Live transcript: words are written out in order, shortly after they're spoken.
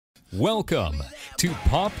Welcome to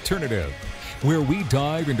Popternative, where we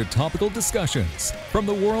dive into topical discussions from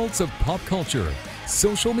the worlds of pop culture,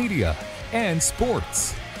 social media, and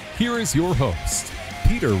sports. Here is your host,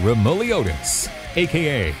 Peter Remoliotis,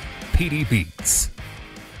 aka PD Beats.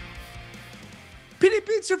 PD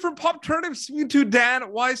Beats here from Popternative, speaking to Dan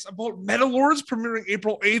Weiss about Metal Lords, premiering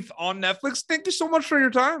April 8th on Netflix. Thank you so much for your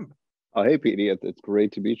time. Oh, hey, PD. It's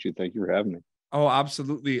great to meet you. Thank you for having me. Oh,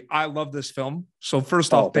 absolutely. I love this film. So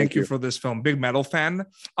first off, thank you for this film. Big metal fan.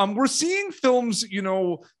 We're seeing films,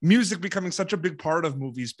 music becoming such a big part of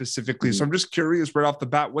movies specifically. Mm-hmm. So I'm just curious right off the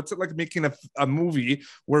bat, what's it like making a movie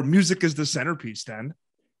where music is the centerpiece, Dan?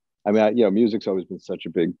 I mean, music's always been such a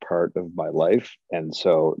big part of my life. And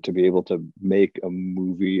so to be able to make a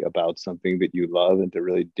movie about something that you love and to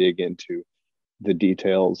really dig into the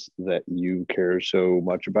details that you care so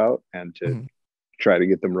much about and to try to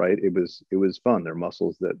get them right, it was fun. They're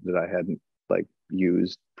muscles that I hadn't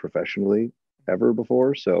used professionally ever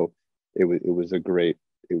before. So it was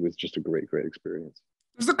just a great experience.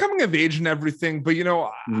 There's the coming of age and everything, but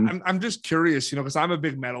I'm just curious, because I'm a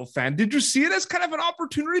big metal fan. Did you see it as kind of an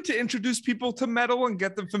opportunity to introduce people to metal and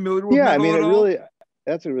get them familiar with metal? Yeah, I mean,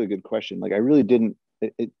 that's a really good question. I really didn't.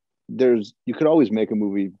 You could always make a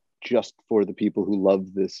movie just for the people who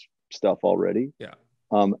love this stuff already. Yeah.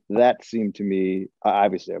 That seemed to me,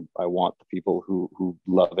 obviously I want the people who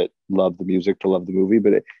love the music to love the movie,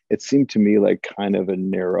 but it seemed to me like kind of a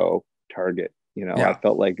narrow target. I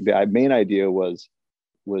felt like the main idea was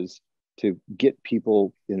to get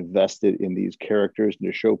people invested in these characters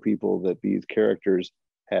and to show people that these characters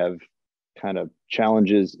have kind of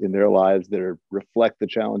challenges in their lives that reflect the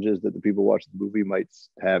challenges that the people watching the movie might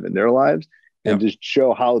have in their lives, and just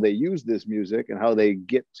show how they use this music and how they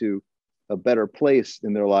get to a better place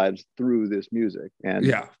in their lives through this music. And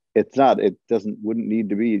wouldn't need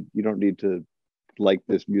to be, you don't need to like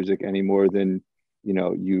this music any more than,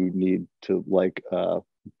 you need to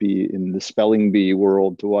be in the spelling bee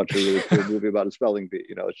world to watch a really cool movie about a spelling bee.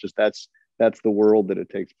 It's just, that's the world that it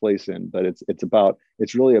takes place in. But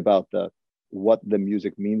it's really about what the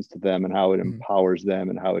music means to them and how it empowers them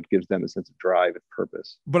and how it gives them a sense of drive and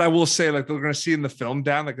purpose. But I will say, they're going to see in the film,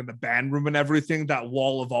 Dan, in the band room and everything, that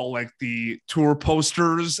wall of all the tour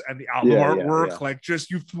posters and the album artwork,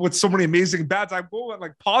 just you put so many amazing bands. I go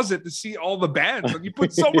and pause it to see all the bands. You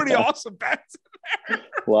put so many awesome bands in there.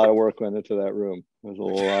 A lot of work went into that room. There's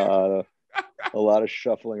a lot of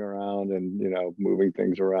shuffling around and moving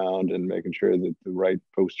things around and making sure that the right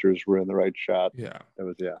posters were in the right shot.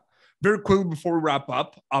 Very quickly before we wrap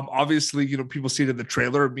up, obviously, people see it in the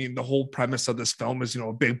trailer. I mean, the whole premise of this film is,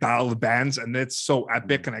 a big battle of the bands, and it's so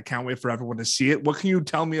epic, and I can't wait for everyone to see it. What can you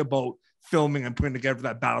tell me about filming and putting together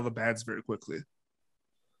that battle of the bands very quickly?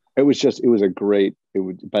 It was the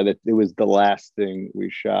last thing we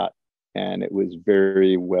shot, and it was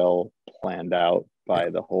very well planned out by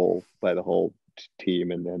the whole team,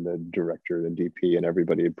 and then the director and DP and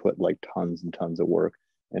everybody had put tons and tons of work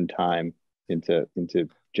and time into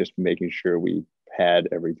just making sure we had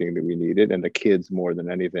everything that we needed. And the kids, more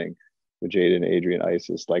than anything, with Jaeden and Adrian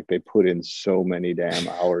Isis, they put in so many damn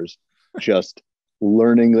hours just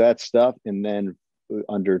learning that stuff. And then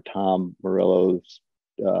under Tom Morello's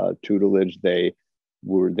tutelage, they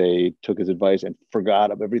took his advice and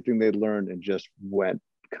forgot of everything they'd learned and just went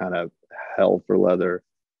kind of hell for leather,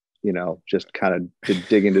 just kind of to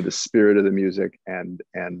dig into the spirit of the music. And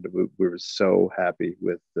we were so happy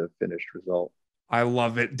with the finished result. I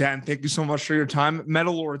love it. Dan, thank you so much for your time.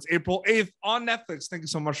 Metal Lords, April 8th on Netflix. Thank you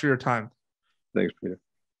so much for your time. Thanks, Peter.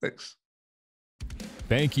 Thanks.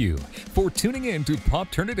 Thank you for tuning in to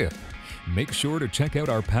Popternative. Make sure to check out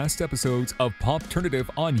our past episodes of Popternative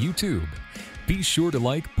on YouTube. Be sure to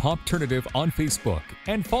like Popternative on Facebook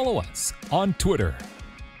and follow us on Twitter.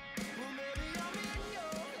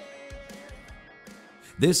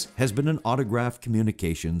 This has been an Autograph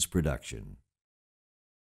Communications production.